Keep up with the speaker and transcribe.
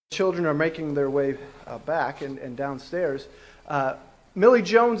Children are making their way back and downstairs. Millie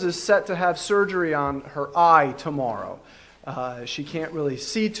Jones is set to have surgery on her eye tomorrow. She can't really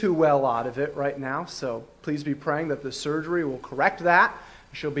see too well out of it right now, so please be praying that the surgery will correct that.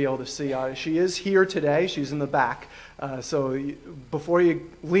 She'll be able to see. She is here today. She's in the back. So before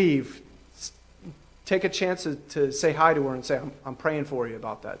you leave, take a chance to say hi to her and say, I'm praying for you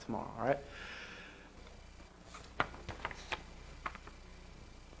about that tomorrow, all right?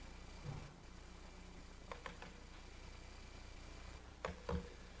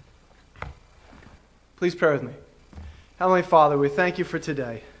 Please pray with me. Heavenly Father, we thank you for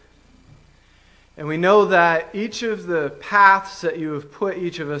today. And we know that each of the paths that you have put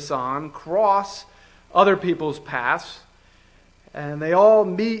each of us on cross other people's paths, and they all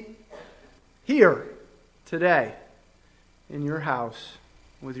meet here today in your house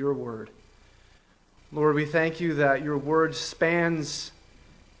with your word. Lord, we thank you that your word spans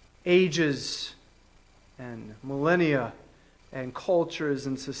ages and millennia and cultures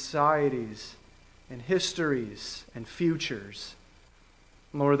and societies and histories and futures.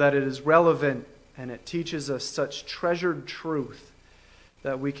 Lord, that it is relevant and it teaches us such treasured truth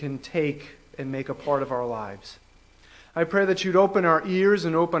that we can take and make a part of our lives. I pray that you'd open our ears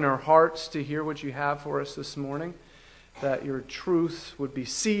and open our hearts to hear what you have for us this morning, that your truth would be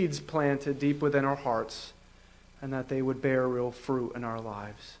seeds planted deep within our hearts, and that they would bear real fruit in our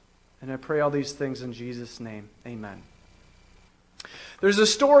lives. And I pray all these things in Jesus' name. Amen. There's a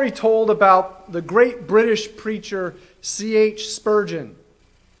story told about the great British preacher C.H. Spurgeon.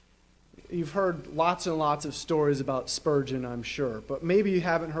 You've heard lots and lots of stories about Spurgeon, I'm sure, but maybe you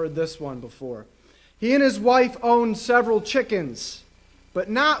haven't heard this one before. He and his wife owned several chickens, but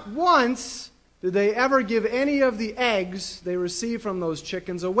not once did they ever give any of the eggs they received from those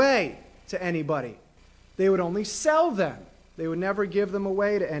chickens away to anybody. They would only sell them. They would never give them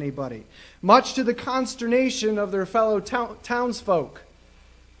away to anybody, much to the consternation of their fellow townsfolk.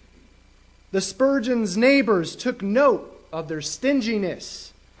 The Spurgeons' neighbors took note of their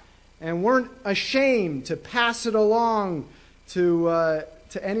stinginess and weren't ashamed to pass it along to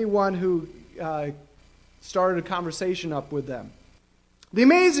anyone who started a conversation up with them. The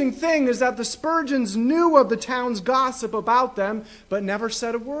amazing thing is that the Spurgeons knew of the town's gossip about them, but never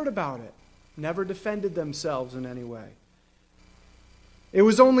said a word about it, never defended themselves in any way. It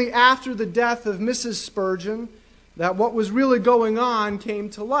was only after the death of Mrs. Spurgeon that what was really going on came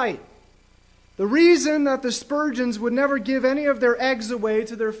to light. The reason that the Spurgeons would never give any of their eggs away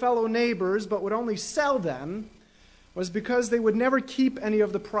to their fellow neighbors, but would only sell them, was because they would never keep any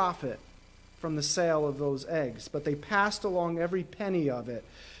of the profit from the sale of those eggs, but they passed along every penny of it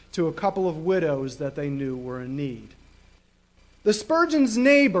to a couple of widows that they knew were in need. The Spurgeons'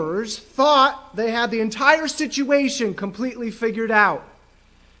 neighbors thought they had the entire situation completely figured out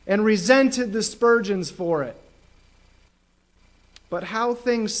and resented the Spurgeons for it. But how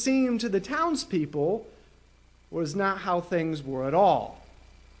things seemed to the townspeople was not how things were at all.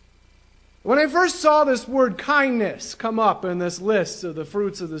 When I first saw this word kindness come up in this list of the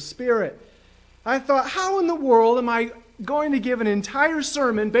fruits of the Spirit, I thought, how in the world am I going to give an entire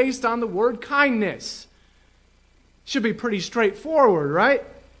sermon based on the word kindness? Should be pretty straightforward, right?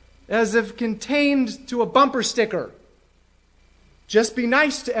 As if contained to a bumper sticker. Just be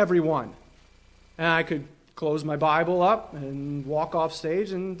nice to everyone. And I could close my Bible up and walk off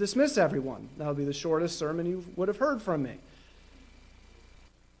stage and dismiss everyone. That would be the shortest sermon you would have heard from me.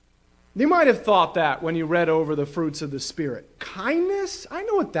 You might have thought that when you read over the fruits of the Spirit. Kindness? I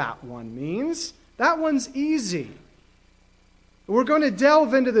know what that one means. That one's easy. We're going to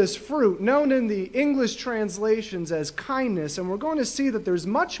delve into this fruit, known in the English translations as kindness, and we're going to see that there's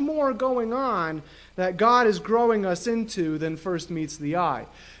much more going on that God is growing us into than first meets the eye.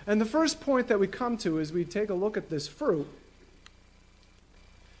 And the first point that we come to as we take a look at this fruit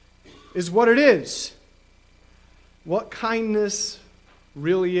is what it is. What kindness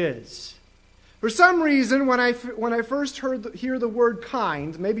really is. For some reason, when I first hear the word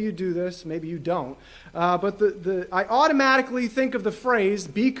kind, maybe you do this, maybe you don't, but I automatically think of the phrase,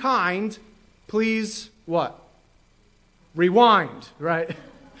 be kind, please what? Rewind, right?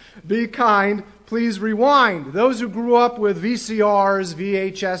 Be kind, please rewind. Those who grew up with VCRs,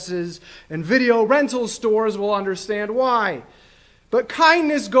 VHSs, and video rental stores will understand why. But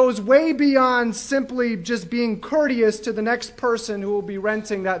kindness goes way beyond simply just being courteous to the next person who will be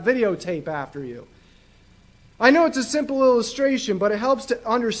renting that videotape after you. I know it's a simple illustration, but it helps to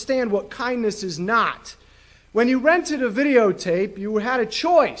understand what kindness is not. When you rented a videotape, you had a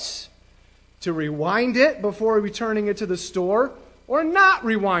choice to rewind it before returning it to the store, or not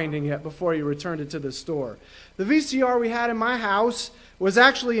rewinding it before you returned it to the store. The VCR we had in my house was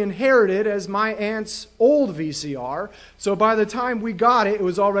actually inherited as my aunt's old VCR. So by the time we got it, it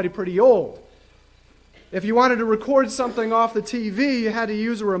was already pretty old. If you wanted to record something off the TV, you had to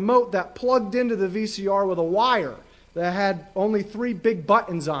use a remote that plugged into the VCR with a wire that had only 3 big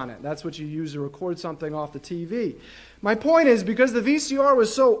buttons on it. That's what you use to record something off the TV. My point is, because the VCR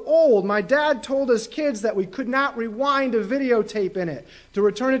was so old, my dad told us kids that we could not rewind a videotape in it to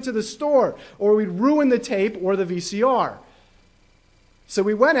return it to the store, or we'd ruin the tape or the VCR. So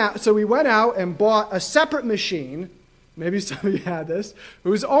we went out and bought a separate machine, maybe some of you had this,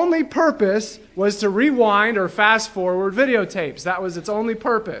 whose only purpose was to rewind or fast forward videotapes. That was its only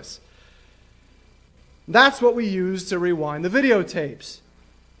purpose. That's what we used to rewind the videotapes.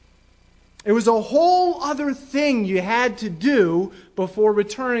 It was a whole other thing you had to do before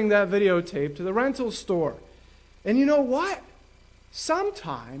returning that videotape to the rental store. And you know what?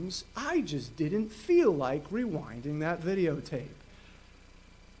 Sometimes I just didn't feel like rewinding that videotape.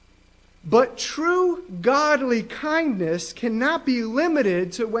 But true godly kindness cannot be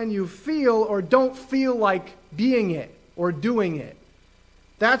limited to when you feel or don't feel like being it or doing it.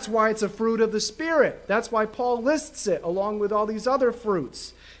 That's why it's a fruit of the Spirit. That's why Paul lists it along with all these other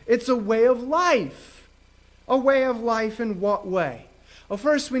fruits. It's a way of life. A way of life in what way? Well,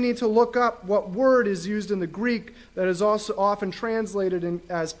 first we need to look up what word is used in the Greek that is also often translated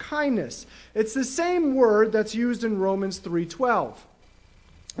as kindness. It's the same word that's used in Romans 3:12.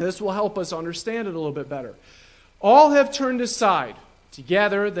 This will help us understand it a little bit better. All have turned aside.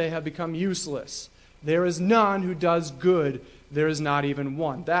 Together they have become useless. There is none who does good. There is not even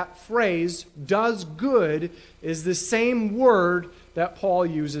one. That phrase, does good, is the same word that Paul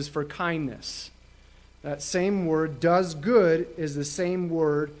uses for kindness. That same word, does good, is the same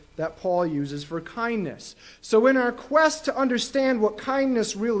word that Paul uses for kindness. So in our quest to understand what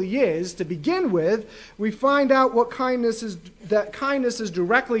kindness really is, to begin with, we find out what kindness is, that kindness is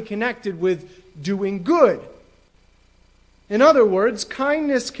directly connected with doing good. In other words,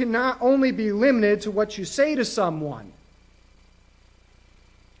 kindness cannot only be limited to what you say to someone.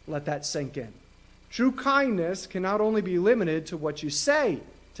 Let that sink in. True kindness cannot only be limited to what you say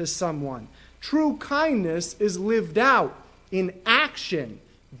to someone. True kindness is lived out in action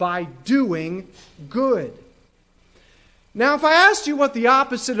by doing good. Now, if I asked you what the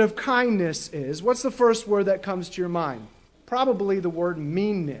opposite of kindness is, what's the first word that comes to your mind? Probably the word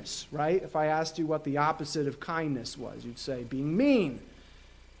meanness, right? If I asked you what the opposite of kindness was, you'd say being mean.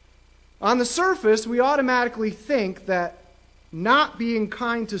 On the surface, we automatically think that not being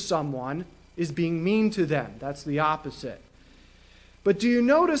kind to someone is being mean to them. That's the opposite. But do you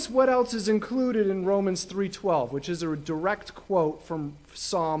notice what else is included in Romans 3:12, which is a direct quote from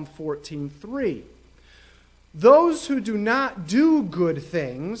Psalm 14:3? Those who do not do good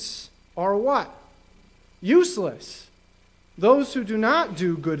things are what? Useless. Those who do not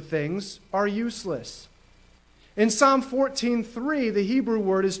do good things are useless. In Psalm 14:3, the Hebrew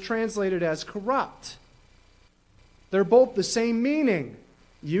word is translated as corrupt. They're both the same meaning,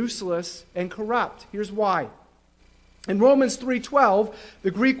 useless and corrupt. Here's why. In Romans 3:12,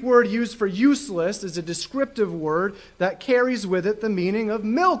 the Greek word used for useless is a descriptive word that carries with it the meaning of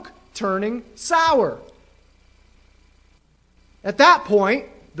milk turning sour. At that point,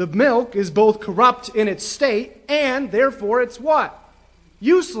 the milk is both corrupt in its state and therefore it's what?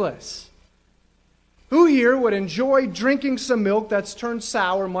 Useless. Who here would enjoy drinking some milk that's turned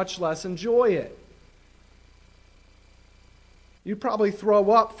sour, much less enjoy it? You'd probably throw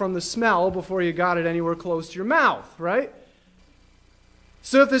up from the smell before you got it anywhere close to your mouth, right?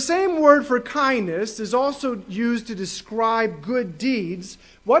 So if the same word for kindness is also used to describe good deeds,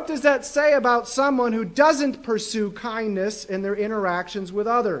 what does that say about someone who doesn't pursue kindness in their interactions with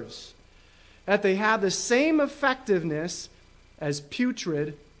others? That they have the same effectiveness as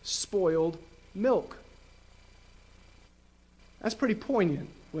putrid, spoiled milk. That's pretty poignant,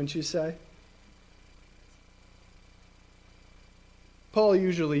 wouldn't you say? Paul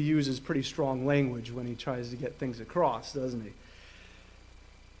usually uses pretty strong language when he tries to get things across, doesn't he?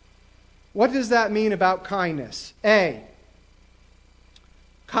 What does that mean about kindness? A,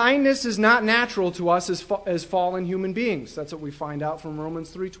 kindness is not natural to us as fallen human beings. That's what we find out from Romans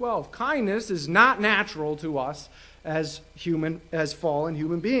 3:12. Kindness is not natural to us as fallen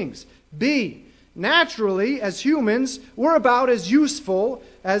human beings. B, naturally, as humans, we're about as useful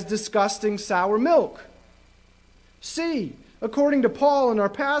as disgusting sour milk. C, according to Paul in our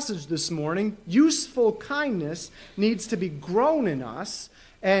passage this morning, useful kindness needs to be grown in us.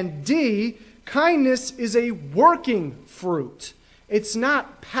 And D, kindness is a working fruit. It's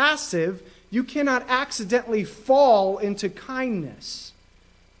not passive. You cannot accidentally fall into kindness.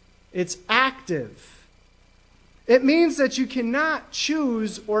 It's active. It means that you cannot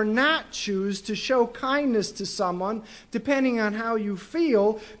choose or not choose to show kindness to someone depending on how you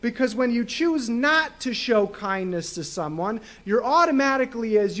feel, because when you choose not to show kindness to someone, you're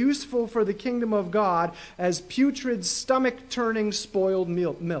automatically as useful for the kingdom of God as putrid, stomach-turning, spoiled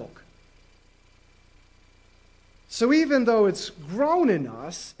milk. So even though it's grown in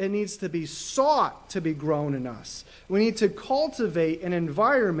us, it needs to be sought to be grown in us. We need to cultivate an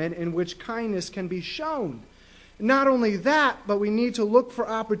environment in which kindness can be shown. Not only that, but we need to look for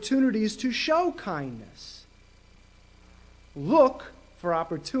opportunities to show kindness. Look for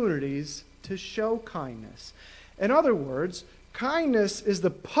opportunities to show kindness. In other words, kindness is the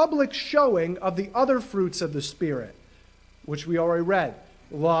public showing of the other fruits of the Spirit, which we already read.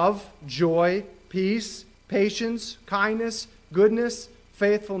 Love, joy, peace, patience, kindness, goodness,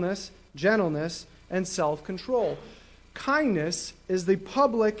 faithfulness, gentleness, and self-control. Kindness is the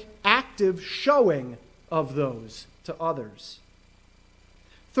public, active showing of those to others.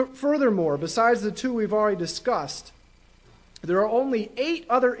 Furthermore, besides the two we've already discussed, there are only 8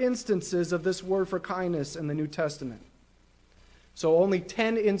 other instances of this word for kindness in the New Testament. So only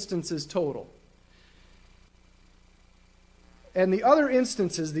 10 instances total. And the other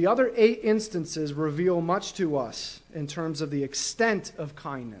instances, the other 8 instances, reveal much to us in terms of the extent of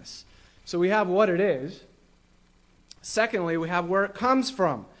kindness. So we have what it is. Secondly, we have where it comes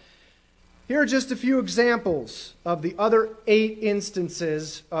from. Here are just a few examples of the other 8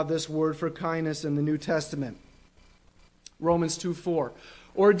 instances of this word for kindness in the New Testament. Romans 2:4.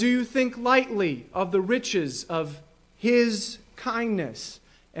 Or do you think lightly of the riches of His kindness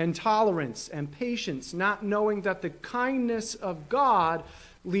and tolerance and patience, not knowing that the kindness of God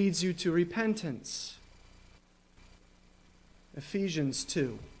leads you to repentance? Ephesians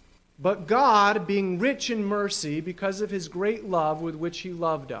 2. But God, being rich in mercy, because of His great love with which He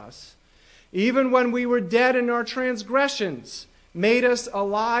loved us, even when we were dead in our transgressions, made us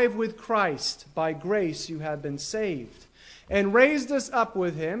alive with Christ. By grace you have been saved. And raised us up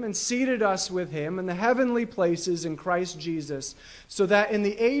with Him and seated us with Him in the heavenly places in Christ Jesus, so that in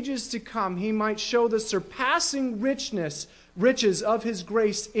the ages to come He might show the surpassing riches of His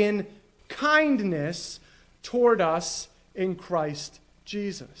grace in kindness toward us in Christ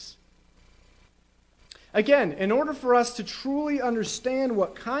Jesus. Again, in order for us to truly understand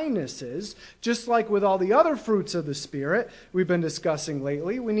what kindness is, just like with all the other fruits of the Spirit we've been discussing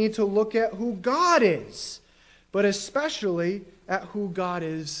lately, we need to look at who God is, but especially at who God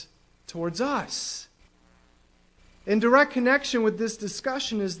is towards us. In direct connection with this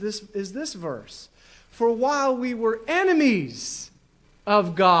discussion is this verse. For while we were enemies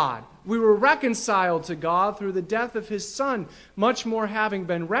of God, we were reconciled to God through the death of His Son. Much more, having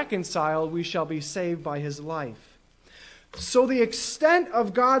been reconciled, we shall be saved by His life. So the extent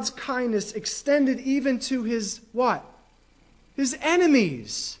of God's kindness extended even to His what? His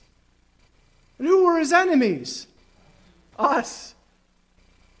enemies. And who were His enemies? Us.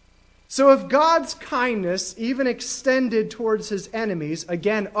 So if God's kindness even extended towards His enemies,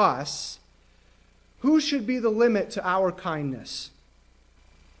 again us, who should be the limit to our kindness?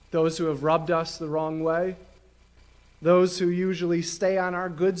 Those who have rubbed us the wrong way? Those who usually stay on our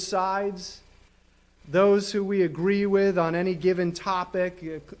good sides? Those who we agree with on any given topic,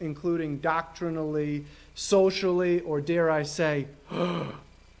 including doctrinally, socially, or dare I say,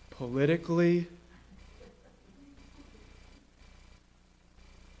 politically?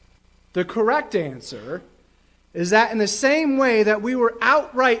 The correct answer is that in the same way that we were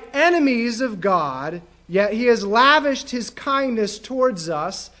outright enemies of God, yet He has lavished His kindness towards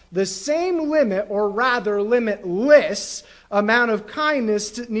us, the same limit, or rather limitless, amount of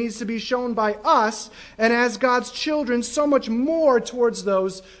kindness needs to be shown by us, and as God's children, so much more towards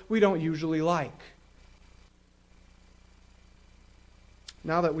those we don't usually like.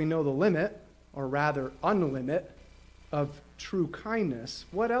 Now that we know the limit, or rather unlimit, of true kindness,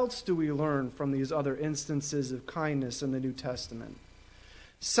 what else do we learn from these other instances of kindness in the New Testament?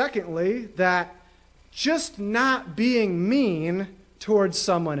 Secondly, that just not being mean towards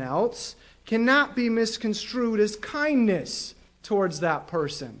someone else cannot be misconstrued as kindness towards that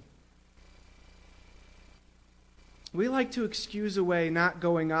person. We like to excuse away not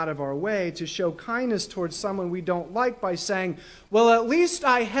going out of our way to show kindness towards someone we don't like by saying, well, at least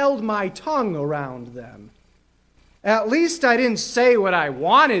I held my tongue around them. At least I didn't say what I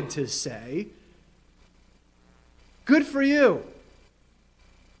wanted to say. Good for you.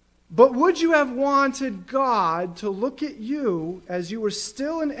 But would you have wanted God to look at you as you were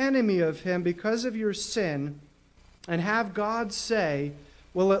still an enemy of Him because of your sin and have God say,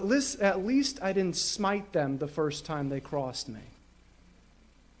 well, at least I didn't smite them the first time they crossed me?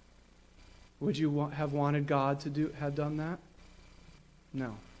 Would you have wanted God to have done that?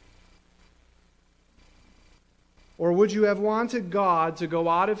 No. Or would you have wanted God to go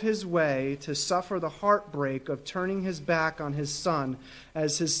out of his way to suffer the heartbreak of turning his back on his Son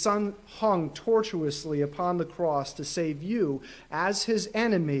as his Son hung tortuously upon the cross to save you as his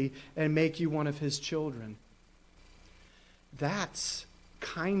enemy and make you one of his children? That's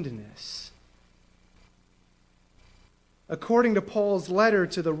kindness. According to Paul's letter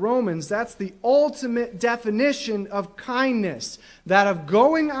to the Romans, that's the ultimate definition of kindness. That of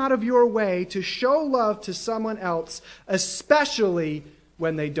going out of your way to show love to someone else, especially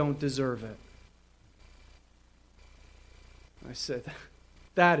when they don't deserve it. I said,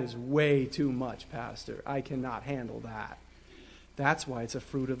 that is way too much, Pastor. I cannot handle that. That's why it's a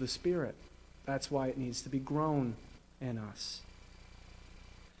fruit of the Spirit. That's why it needs to be grown in us.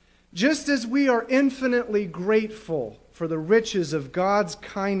 Just as we are infinitely grateful for the riches of God's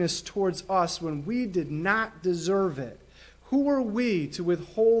kindness towards us when we did not deserve it, who are we to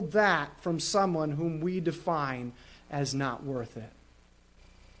withhold that from someone whom we define as not worth it?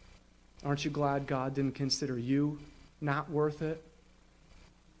 Aren't you glad God didn't consider you not worth it?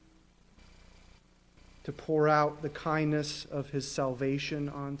 To pour out the kindness of his salvation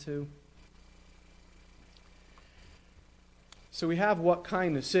onto? So we have what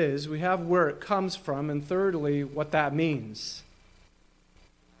kindness is, we have where it comes from, and thirdly, what that means.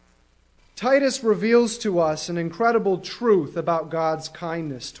 Titus reveals to us an incredible truth about God's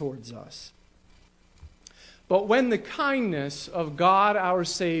kindness towards us. But when the kindness of God our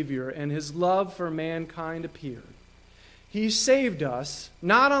Savior and his love for mankind appeared, he saved us,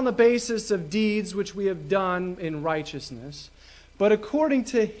 not on the basis of deeds which we have done in righteousness, but according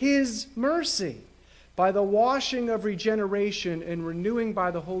to his mercy, by the washing of regeneration and renewing by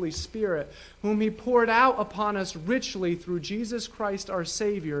the Holy Spirit, whom he poured out upon us richly through Jesus Christ our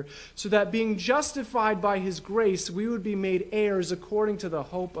Savior, so that being justified by his grace, we would be made heirs according to the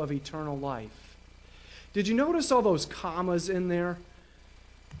hope of eternal life. Did you notice all those commas in there?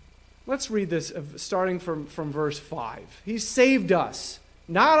 Let's read this starting from verse 5. He saved us,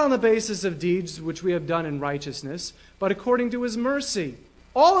 not on the basis of deeds which we have done in righteousness, but according to his mercy.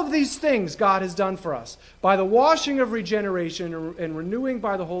 All of these things God has done for us by the washing of regeneration and renewing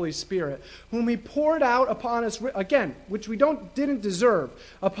by the Holy Spirit, whom he poured out upon us, again, which we didn't deserve,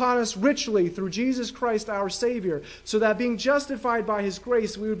 upon us richly through Jesus Christ our Savior, so that being justified by his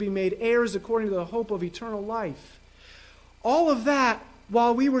grace, we would be made heirs according to the hope of eternal life. All of that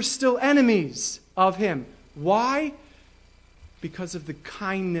while we were still enemies of him. Why? Because of the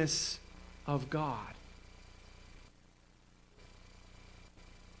kindness of God.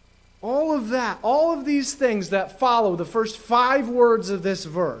 All of that, all of these things that follow the first 5 words of this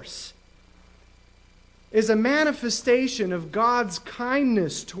verse is a manifestation of God's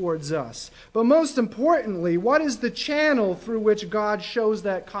kindness towards us. But most importantly, what is the channel through which God shows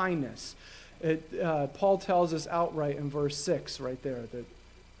that kindness? Paul tells us outright in verse 6 right there,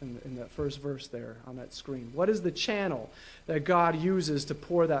 in that first verse there on that screen. What is the channel that God uses to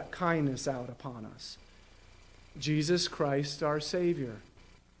pour that kindness out upon us? Jesus Christ our Savior.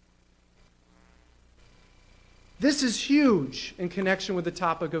 This is huge in connection with the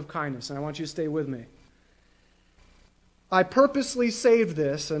topic of kindness, and I want you to stay with me. I purposely saved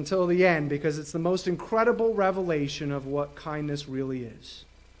this until the end because it's the most incredible revelation of what kindness really is.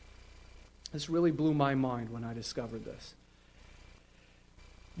 This really blew my mind when I discovered this.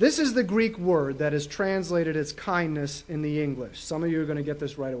 This is the Greek word that is translated as kindness in the English. Some of you are going to get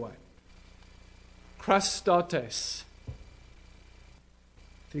this right away. Chrestotes.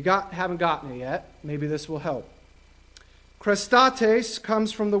 If you haven't gotten it yet, maybe this will help. Chrestotes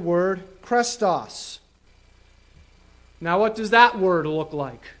comes from the word Christos. Now, what does that word look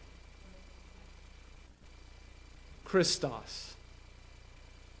like? Christos.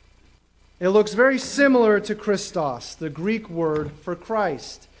 It looks very similar to Christos, the Greek word for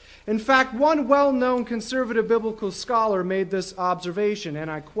Christ. In fact, one well-known conservative biblical scholar made this observation, and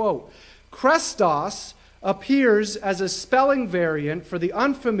I quote, Christos appears as a spelling variant for the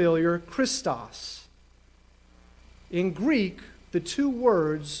unfamiliar Christos. In Greek, the 2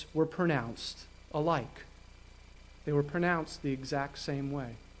 words were pronounced alike. They were pronounced the exact same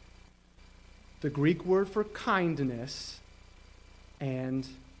way. The Greek word for kindness and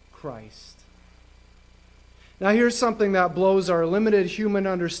Christ. Now here's something that blows our limited human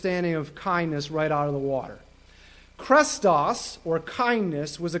understanding of kindness right out of the water. Christos, or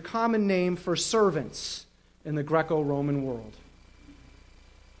kindness, was a common name for servants in the Greco-Roman world.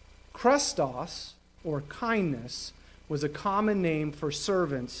 Christos, or kindness, was a common name for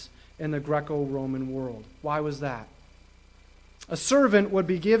servants in the Greco-Roman world. Why was that? A servant would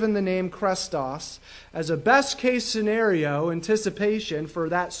be given the name Christos as a best-case scenario anticipation for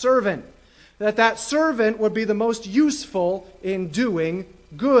that servant. That servant would be the most useful in doing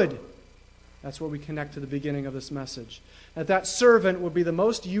good. That's where we connect to the beginning of this message. That servant would be the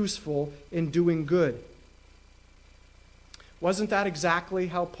most useful in doing good. Wasn't that exactly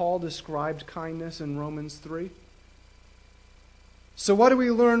how Paul described kindness in Romans 3? So what do we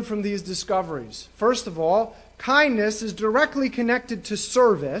learn from these discoveries? First of all, kindness is directly connected to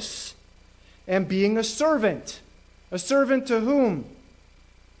service and being a servant. A servant to whom?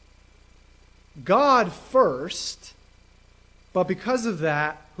 God first, but because of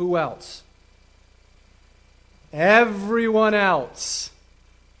that, who else? Everyone else.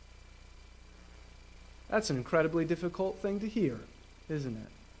 That's an incredibly difficult thing to hear, isn't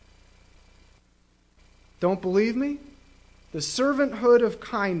it? Don't believe me? The servanthood of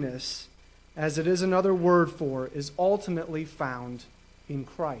kindness, as it is another word for, is ultimately found in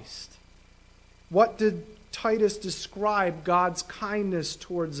Christ. What did Titus describe God's kindness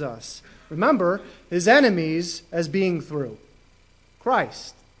towards us? Remember, his enemies as being through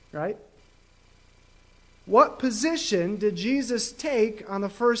Christ, right? What position did Jesus take on the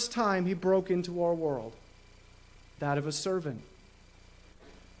first time he broke into our world? That of a servant.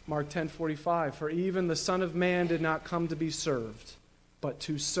 Mark 10:45, for even the Son of Man did not come to be served, but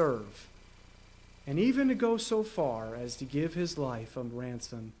to serve, and even to go so far as to give his life a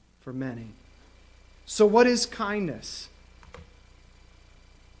ransom for many. So what is kindness?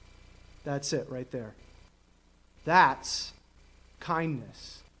 That's it right there. That's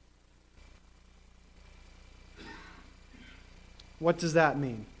kindness. What does that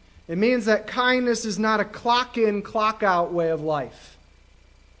mean? It means that kindness is not a clock-in, clock-out way of life.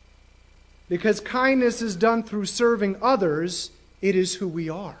 Because kindness is done through serving others, it is who we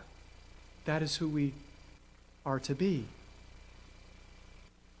are. That is who we are to be.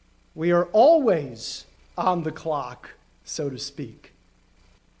 We are always on the clock, so to speak.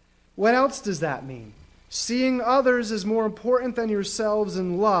 What else does that mean? Seeing others as more important than yourselves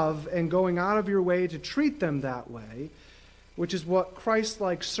in love and going out of your way to treat them that way, which is what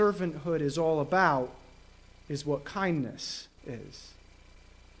Christ-like servanthood is all about, is what kindness is.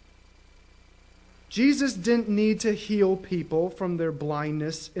 Jesus didn't need to heal people from their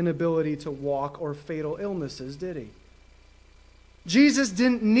blindness, inability to walk, or fatal illnesses, did he? Jesus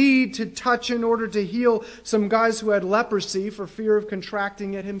didn't need to touch in order to heal some guys who had leprosy for fear of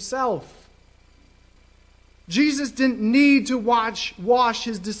contracting it himself. Jesus didn't need to wash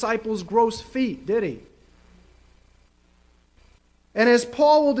his disciples' gross feet, did he? And as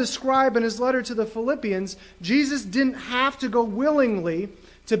Paul will describe in his letter to the Philippians, Jesus didn't have to go willingly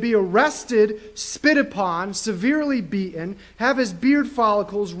to be arrested, spit upon, severely beaten, have his beard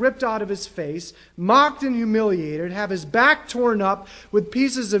follicles ripped out of his face, mocked and humiliated, have his back torn up with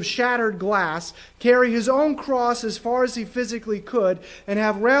pieces of shattered glass, carry his own cross as far as he physically could, and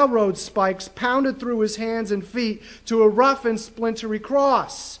have railroad spikes pounded through his hands and feet to a rough and splintery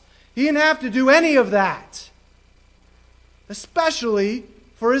cross. He didn't have to do any of that, especially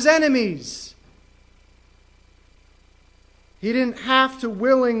for his enemies. He didn't have to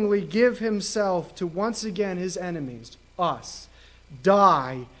willingly give himself to once again his enemies, us,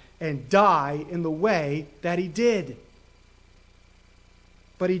 die and die in the way that he did.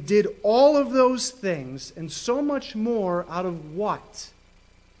 But he did all of those things and so much more out of what?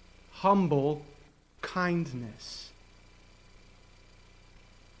 Humble kindness.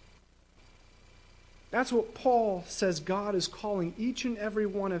 That's what Paul says God is calling each and every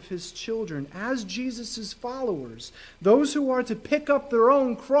one of his children as Jesus' followers. Those who are to pick up their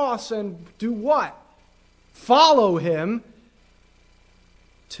own cross and do what? Follow him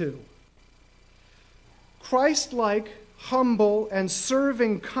too. Christ-like, humble, and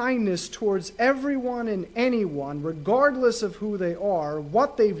serving kindness towards everyone and anyone, regardless of who they are,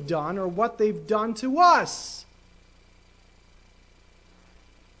 what they've done, or what they've done to us.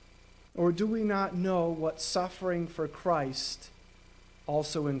 Or do we not know what suffering for Christ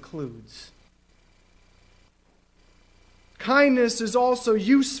also includes? Kindness is also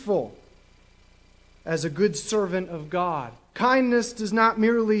useful as a good servant of God. Kindness does not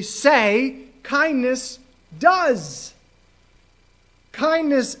merely say, kindness does.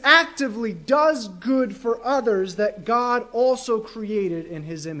 Kindness actively does good for others that God also created in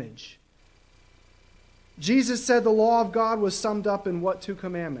his image. Jesus said the law of God was summed up in what two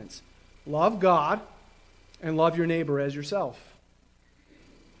commandments? Love God and love your neighbor as yourself.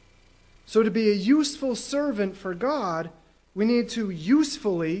 So to be a useful servant for God, we need to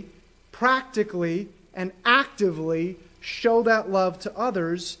usefully, practically, and actively show that love to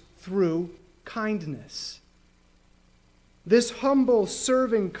others through kindness. This humble,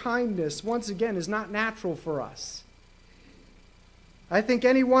 serving kindness, once again, is not natural for us. I think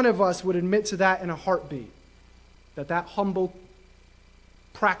any one of us would admit to that in a heartbeat, that humble,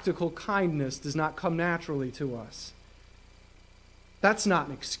 practical kindness does not come naturally to us. That's not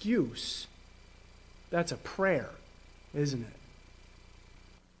an excuse. That's a prayer, isn't it?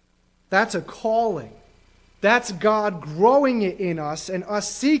 That's a calling. That's God growing it in us and us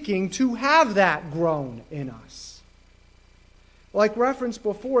seeking to have that grown in us. Like referenced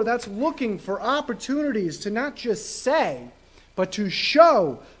before, that's looking for opportunities to not just say, but to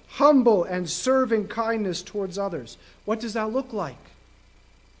show humble and serving kindness towards others. What does that look like?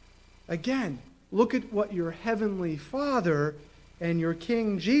 Again, look at what your heavenly Father and your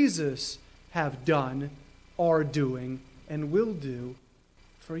King Jesus have done, are doing, and will do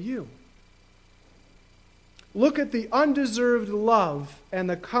for you. Look at the undeserved love and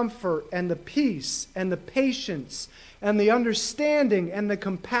the comfort and the peace and the patience and the understanding and the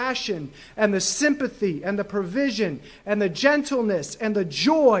compassion and the sympathy and the provision and the gentleness and the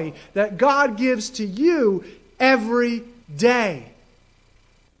joy that God gives to you every day.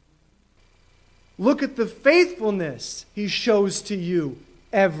 Look at the faithfulness He shows to you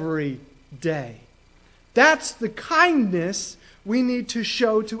every day. That's the kindness we need to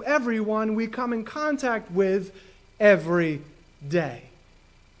show to everyone we come in contact with every day.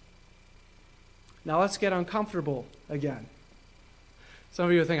 Now let's get uncomfortable again. Some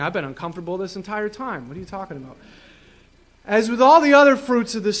of you are thinking, I've been uncomfortable this entire time. What are you talking about? As with all the other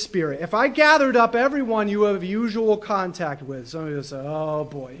fruits of the Spirit, if I gathered up everyone you have usual contact with, some of you will say, oh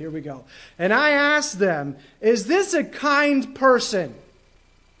boy, here we go. And I asked them, is this a kind person?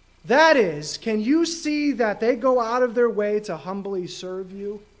 That is, can you see that they go out of their way to humbly serve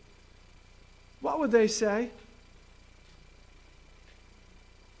you? What would they say?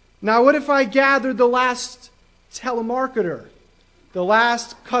 Now, what if I gathered the last telemarketer, the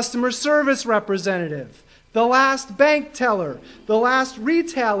last customer service representative, the last bank teller, the last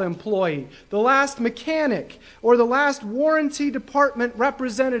retail employee, the last mechanic, or the last warranty department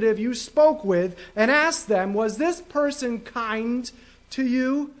representative you spoke with and asked them, was this person kind to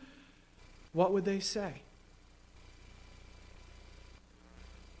you? What would they say?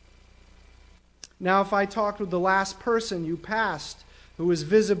 Now, if I talked with the last person you passed who was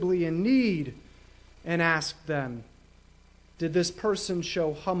visibly in need and asked them, did this person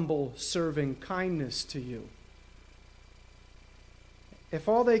show humble, serving kindness to you? If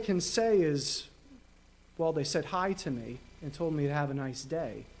all they can say is, well, they said hi to me and told me to have a nice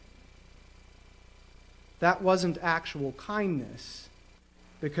day, that wasn't actual kindness,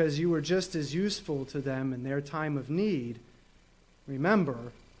 because you were just as useful to them in their time of need,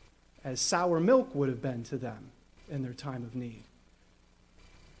 remember, as sour milk would have been to them in their time of need.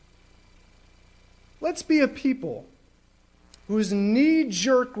 Let's be a people whose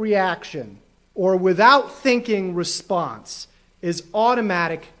knee-jerk reaction or without thinking response is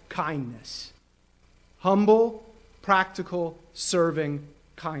automatic kindness. Humble, practical, serving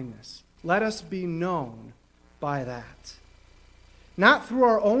kindness. Let us be known by that. Not through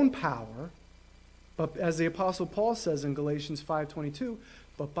our own power, but as the Apostle Paul says in Galatians 5:22,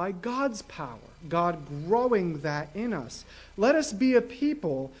 but by God's power, God growing that in us. Let us be a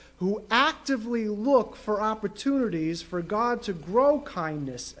people who actively look for opportunities for God to grow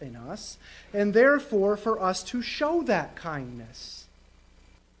kindness in us, and therefore for us to show that kindness.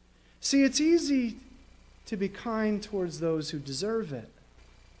 See, it's easy to be kind towards those who deserve it,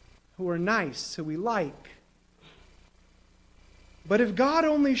 who are nice, who we like. But if God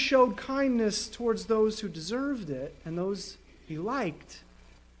only showed kindness towards those who deserved it and those He liked,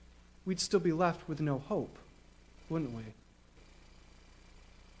 we'd still be left with no hope, wouldn't we?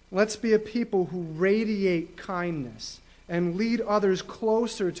 Let's be a people who radiate kindness and lead others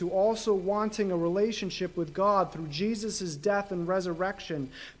closer to also wanting a relationship with God through Jesus' death and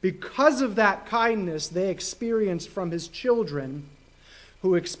resurrection because of that kindness they experienced from His children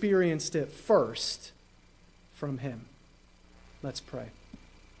who experienced it first from Him. Let's pray.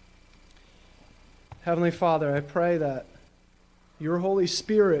 Heavenly Father, I pray that Your Holy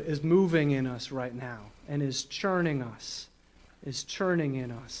Spirit is moving in us right now and is churning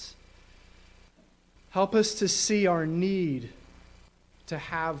in us. Help us to see our need to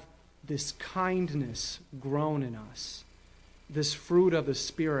have this kindness grown in us, this fruit of the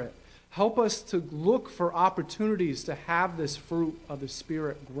Spirit. Help us to look for opportunities to have this fruit of the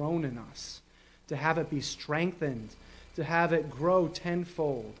Spirit grown in us, to have it be strengthened, to have it grow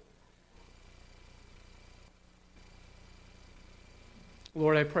tenfold.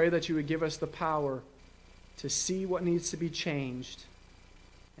 Lord, I pray that You would give us the power to see what needs to be changed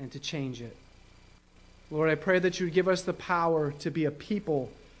and to change it. Lord, I pray that you would give us the power to be a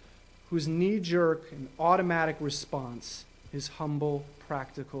people whose knee-jerk and automatic response is humble,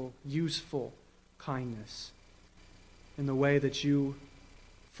 practical, useful kindness in the way that you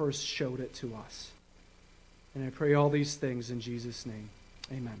first showed it to us. And I pray all these things in Jesus' name.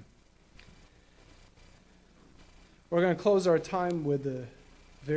 Amen. We're going to close our time with the